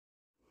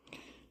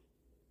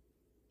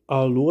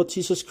Our Lord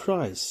Jesus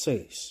Christ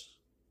says,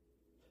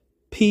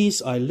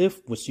 "Peace I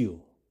leave with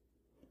you,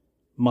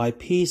 my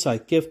peace I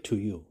give to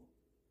you,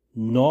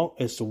 not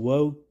as the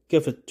world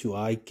giveth do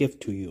I give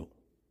to you.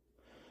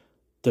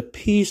 The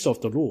peace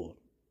of the Lord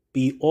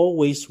be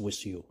always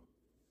with you."